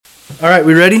All right,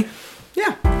 we ready?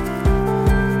 Yeah.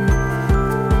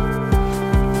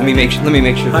 Let me make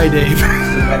sure. Hi, Dave.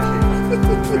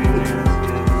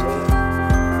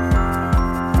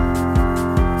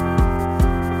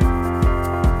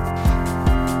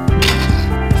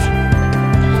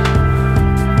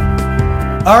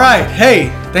 All right, hey,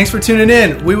 thanks for tuning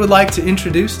in. We would like to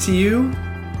introduce to you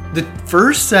the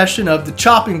first session of the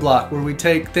chopping block, where we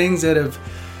take things that have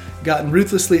gotten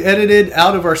ruthlessly edited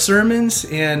out of our sermons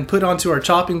and put onto our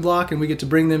chopping block, and we get to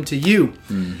bring them to you.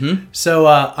 Mm-hmm. So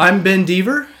I'm Ben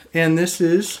Deaver, and this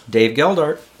is Dave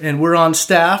Geldart, and we're on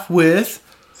staff with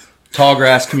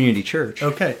tawG Community Church.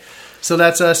 Okay, so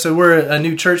that's us. So we're a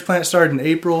new church plant started in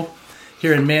April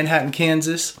here in Manhattan,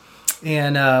 Kansas,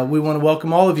 and we want to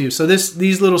welcome all of you. So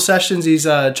these little sessions, these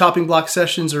chopping block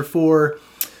sessions, are for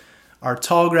our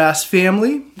tawG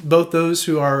family, both those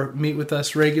who meet with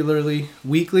us regularly,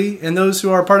 weekly, and those who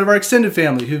are part of our extended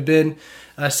family who've been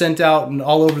sent out and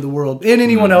all over the world, and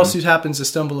anyone else who happens to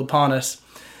stumble upon us.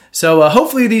 So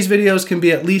hopefully these videos can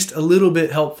be at least a little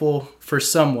bit helpful for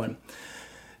someone.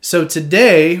 So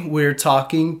today we're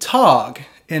talking tawG,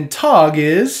 and tawG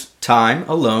is time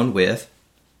alone with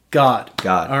God.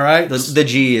 God. All right? The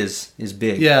G is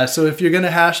big. Yeah, so if you're going to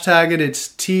hashtag it, it's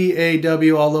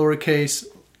TAW, all lowercase,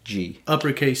 G.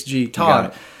 Uppercase G.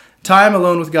 tawG. Time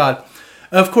alone with God.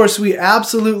 Of course, we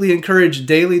absolutely encourage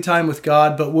daily time with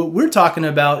God, but what we're talking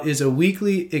about is a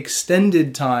weekly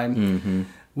extended time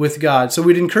with God. So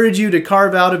we'd encourage you to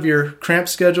carve out of your cramped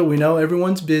schedule. We know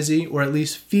everyone's busy, or at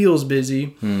least feels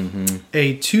busy.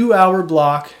 A 2-hour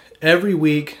block every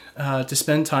week to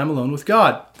spend time alone with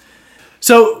God.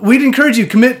 So we'd encourage you,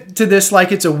 commit to this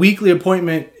like it's a weekly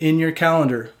appointment in your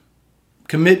calendar.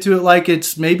 Commit to it like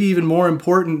it's maybe even more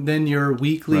important than your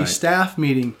weekly staff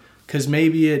meeting, because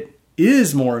maybe it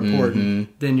is more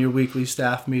important than your weekly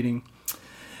staff meeting.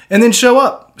 And then show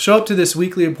up to this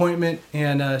weekly appointment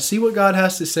and see what God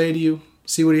has to say to you.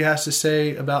 See what He has to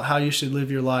say about how you should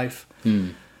live your life.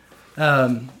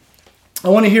 I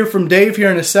want to hear from Dave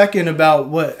here in a second about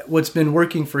what's been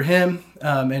working for him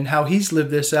and how he's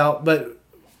lived this out. But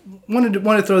want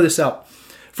to throw this out.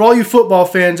 For all you football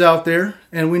fans out there,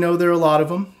 and we know there are a lot of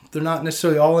them, they're not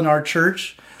necessarily all in our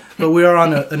church, but we are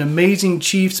on an amazing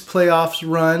Chiefs playoffs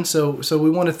run, so we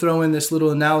want to throw in this little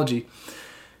analogy.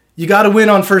 You got to win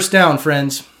on first down,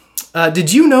 friends.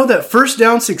 Did you know that first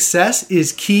down success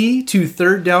is key to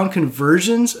third down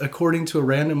conversions, according to a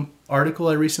random article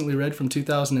I recently read from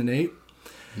 2008?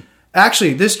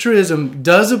 Actually, this truism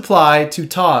does apply to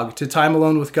tawG, to time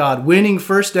alone with God. Winning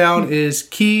first down is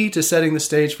key to setting the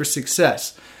stage for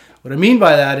success. What I mean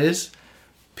by that is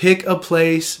pick a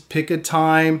place, pick a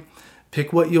time,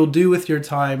 pick what you'll do with your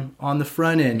time on the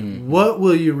front end. What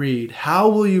will you read? How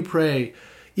will you pray?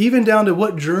 Even down to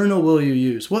what journal will you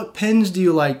use? What pens do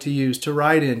you like to use to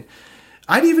write in?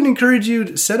 I'd even encourage you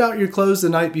to set out your clothes the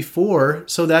night before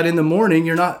so that in the morning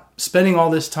you're not spending all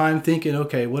this time thinking,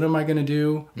 okay, what am I going to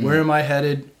do? Where am I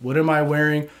headed? What am I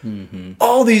wearing?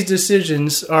 All these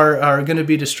decisions are going to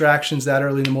be distractions that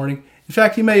early in the morning. In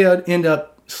fact, you may end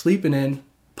up sleeping in,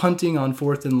 punting on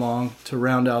 4th and long to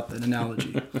round out that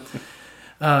analogy.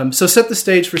 So set the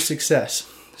stage for success.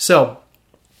 So,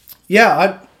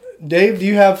 Dave, do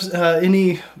you have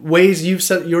any ways you've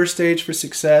set your stage for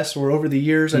success, or over the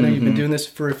years? I know you've been doing this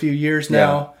for a few years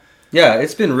now. Yeah,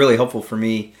 it's been really helpful for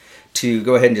me to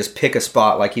go ahead and just pick a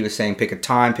spot, like he was saying, pick a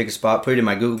time, pick a spot, put it in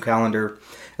my Google Calendar.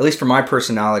 At least for my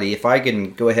personality, if I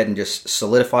can go ahead and just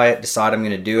solidify it, decide I'm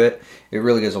going to do it, it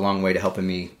really goes a long way to helping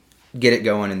me get it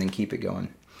going and then keep it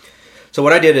going. So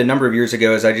what I did a number of years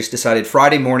ago is I just decided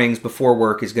Friday mornings before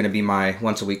work is going to be my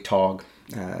once-a-week tawG.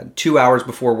 2 hours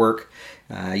before work.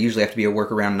 I usually have to be at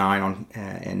work around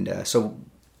 9, so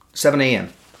 7 a.m.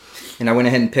 And I went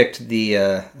ahead and picked the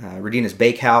Radina's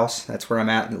Bakehouse. That's where I'm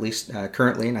at least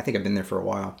currently, and I think I've been there for a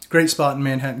while. Great spot in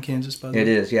Manhattan, Kansas, by the way. It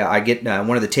is, yeah. I get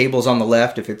one of the tables on the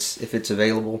left if it's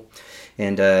available.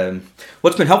 And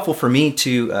what's been helpful for me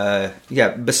to,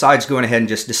 besides going ahead and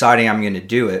just deciding I'm going to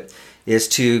do it, is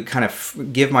to kind of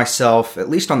give myself, at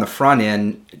least on the front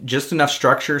end, just enough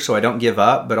structure so I don't give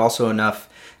up, but also enough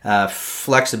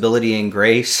flexibility and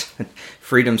grace,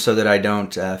 freedom, so that I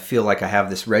don't feel like I have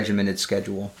this regimented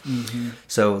schedule.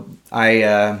 So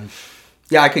I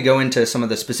could go into some of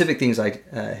the specific things I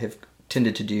have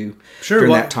tended to do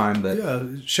during that time.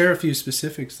 But share a few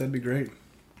specifics. That'd be great.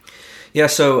 Yeah,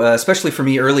 so especially for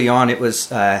me early on, it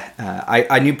was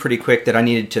I knew pretty quick that I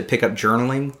needed to pick up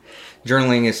journaling.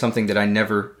 Journaling is something that I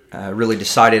never really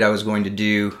decided I was going to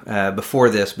do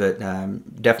before this, but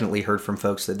definitely heard from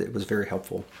folks that it was very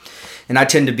helpful. And I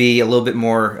tend to be a little bit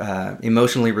more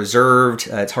emotionally reserved.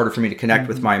 It's harder for me to connect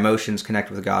with my emotions,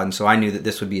 connect with God. And so I knew that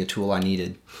this would be a tool I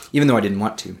needed, even though I didn't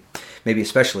want to. Maybe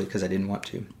especially because I didn't want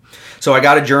to. So I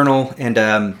got a journal,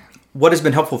 and what has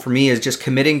been helpful for me is just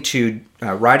committing to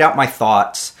write out my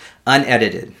thoughts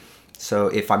unedited. So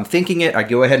if I'm thinking it, I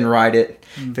go ahead and write it.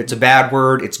 If it's a bad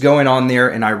word, it's going on there,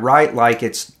 and I write like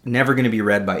it's never going to be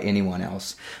read by anyone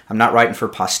else. I'm not writing for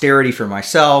posterity for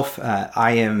myself.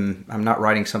 I'm not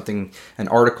writing an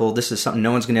article. This is something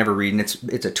no one's going to ever read, and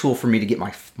it's a tool for me to get my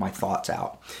thoughts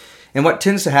out. And what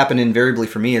tends to happen invariably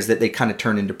for me is that they kind of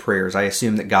turn into prayers. I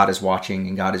assume that God is watching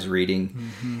and God is reading.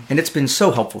 Mm-hmm. And it's been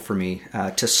so helpful for me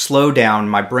to slow down.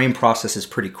 My brain processes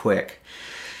pretty quick.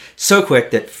 So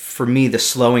quick that for me, the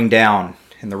slowing down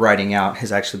and the writing out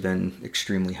has actually been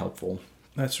extremely helpful.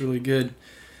 That's really good.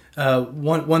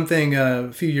 One thing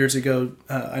a few years ago,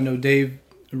 I know Dave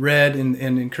read and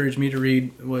encouraged me to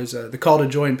read was The Call to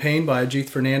Joy and Pain by Ajith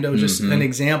Fernando. Just an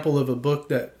example of a book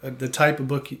that the type of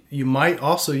book you might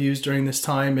also use during this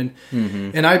time.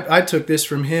 And I took this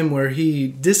from him, where he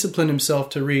disciplined himself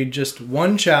to read just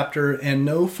one chapter and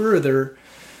no further.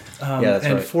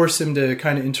 Force him to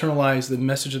kind of internalize the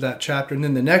message of that chapter. And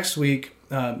then the next week,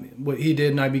 what he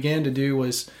did and I began to do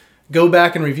was go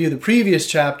back and review the previous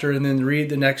chapter and then read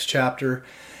the next chapter.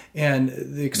 And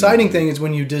the exciting thing is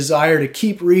when you desire to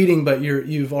keep reading, but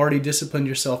you've already disciplined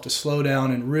yourself to slow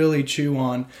down and really chew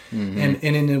on, and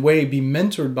in a way be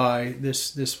mentored by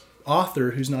this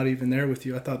author who's not even there with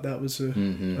you. I thought that was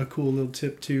a cool little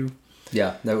tip too.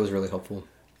 Yeah, that was really helpful.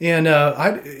 And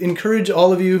I'd encourage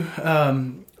all of you,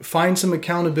 find some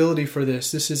accountability for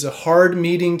this. This is a hard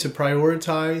meeting to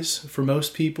prioritize for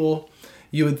most people.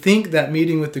 You would think that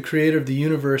meeting with the creator of the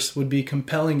universe would be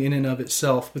compelling in and of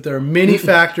itself, but there are many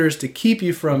factors to keep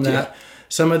you from that. Yeah.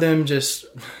 Some of them just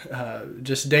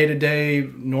day-to-day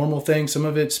normal things. Some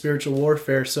of it spiritual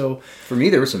warfare. So for me,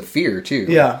 there was some fear too.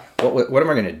 Yeah. What am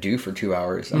I going to do for 2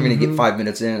 hours? I'm going to get 5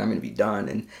 minutes in. I'm going to be done.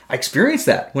 And I experienced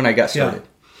that when I got started. Yeah.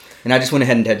 And I just went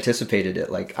ahead and anticipated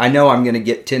it. Like, I know I'm going to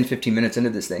get 10, 15 minutes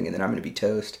into this thing, and then I'm going to be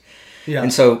toast. Yeah.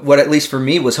 And so what at least for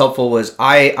me was helpful was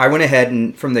I went ahead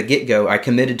and from the get-go, I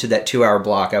committed to that 2 hour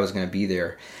block I was going to be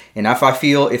there. And if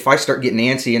I start getting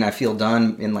antsy and I feel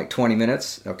done in like 20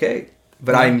 minutes, okay.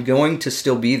 But I'm going to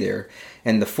still be there.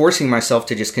 And the forcing myself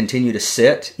to just continue to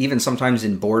sit, even sometimes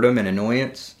in boredom and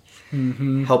annoyance,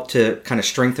 helped to kind of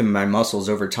strengthen my muscles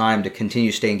over time to continue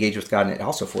to stay engaged with God. And it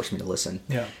also forced me to listen.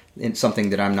 Yeah. It's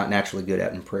something that I'm not naturally good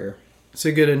at in prayer. It's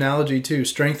a good analogy too,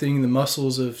 strengthening the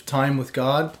muscles of time with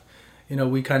God. You know,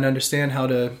 we kind of understand how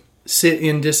to sit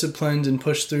in disciplines and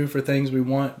push through for things we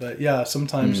want. But yeah,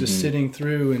 sometimes just sitting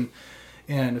through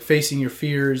and facing your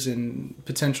fears and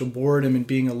potential boredom and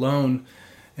being alone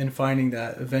and finding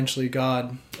that eventually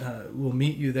God will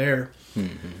meet you there.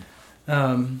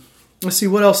 Let's see,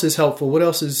 what else is helpful? What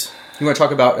else is... You want to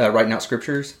talk about writing out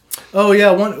scriptures? Oh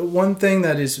yeah, one thing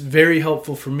that is very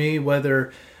helpful for me,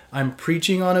 whether I'm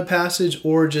preaching on a passage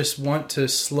or just want to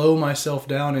slow myself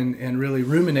down and really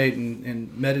ruminate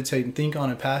and meditate and think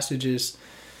on a passage, is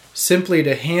simply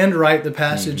to handwrite the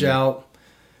passage out,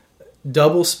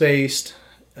 double spaced,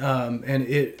 and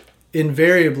it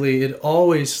invariably, it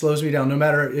always slows me down, no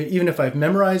matter, even if I've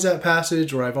memorized that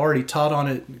passage or I've already taught on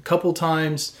it a couple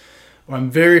times or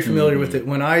I'm very familiar with it.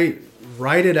 When I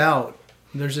write it out,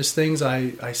 there's just things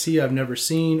I see I've never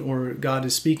seen, or God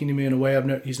is speaking to me in a way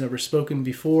He's never spoken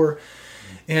before.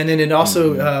 And then it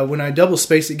also, when I double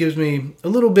space, it gives me a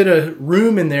little bit of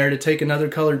room in there to take another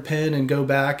colored pen and go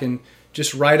back and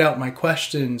just write out my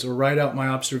questions or write out my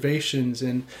observations.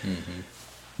 And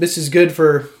this is good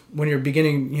for when you're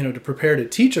beginning, to prepare to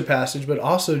teach a passage, but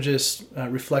also just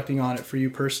reflecting on it for you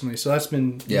personally. So that's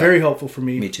been very helpful for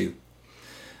me. Me too.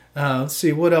 Let's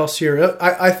see, what else here?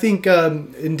 I think,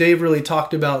 and Dave really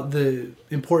talked about the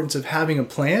importance of having a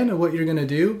plan of what you're going to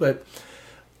do,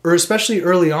 or especially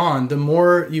early on, the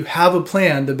more you have a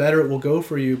plan, the better it will go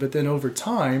for you. But then over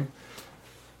time,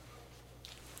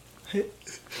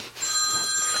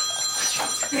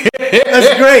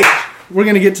 that's great. We're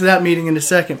going to get to that meeting in a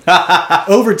second.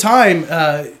 Over time,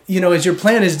 as your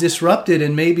plan is disrupted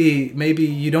and maybe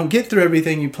you don't get through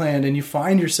everything you planned and you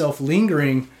find yourself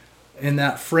lingering in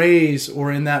that phrase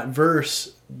or in that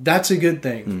verse, that's a good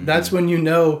thing. That's when you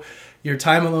know your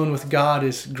time alone with God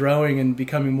is growing and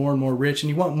becoming more and more rich, and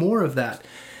you want more of that.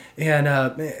 And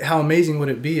how amazing would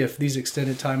it be if these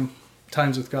extended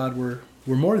times with God were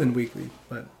more than weekly?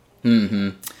 But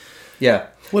Yeah.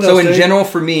 What so else, in Dave? general,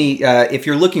 for me, if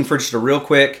you're looking for just a real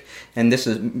quick, and this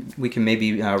is, we can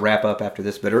maybe wrap up after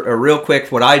this, but a real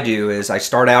quick, what I do is I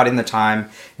start out in the time,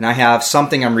 and I have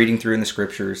something I'm reading through in the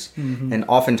scriptures, and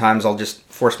oftentimes I'll just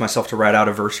force myself to write out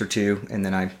a verse or two, and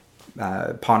then I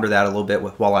ponder that a little bit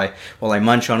while I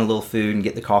munch on a little food and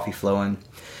get the coffee flowing.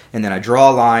 And then I draw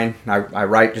a line. I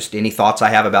write just any thoughts I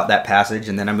have about that passage,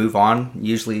 and then I move on.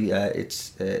 Usually,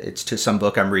 it's to some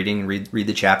book I'm reading, read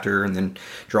the chapter, and then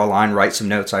draw a line, write some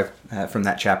notes from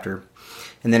that chapter.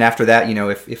 And then after that,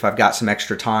 if I've got some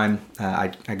extra time,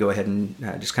 I go ahead and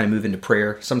just kind of move into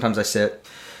prayer. Sometimes I sit,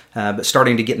 but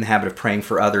starting to get in the habit of praying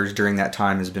for others during that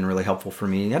time has been really helpful for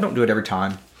me. I don't do it every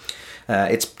time.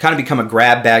 It's kind of become a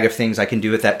grab bag of things I can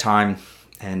do at that time.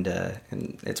 And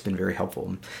it's been very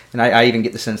helpful. And I even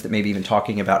get the sense that maybe even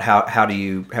talking about how do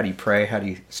you pray, how do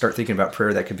you start thinking about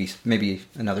prayer, that could be maybe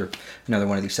another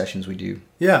one of these sessions we do.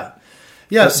 Yeah.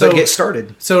 So get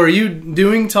started. So are you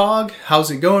doing tawG?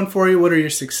 How's it going for you? What are your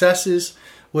successes?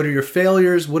 What are your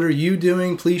failures? What are you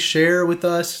doing? Please share with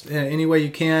us any way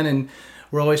you can. And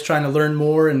we're always trying to learn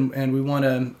more, and we want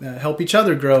to help each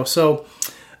other grow. So.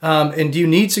 And do you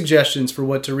need suggestions for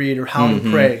what to read or how to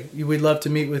pray? We'd love to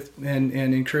meet with and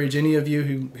encourage any of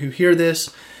you who hear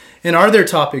this. And are there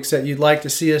topics that you'd like to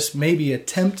see us maybe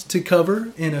attempt to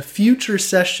cover in a future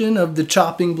session of the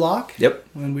chopping block? Yep.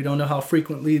 And we don't know how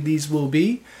frequently these will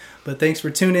be. But thanks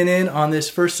for tuning in on this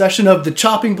first session of the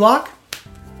chopping block.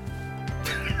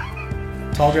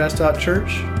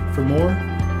 Tallgrass.church for more.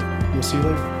 We'll see you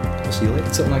later. We'll see you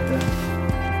later. Something like that.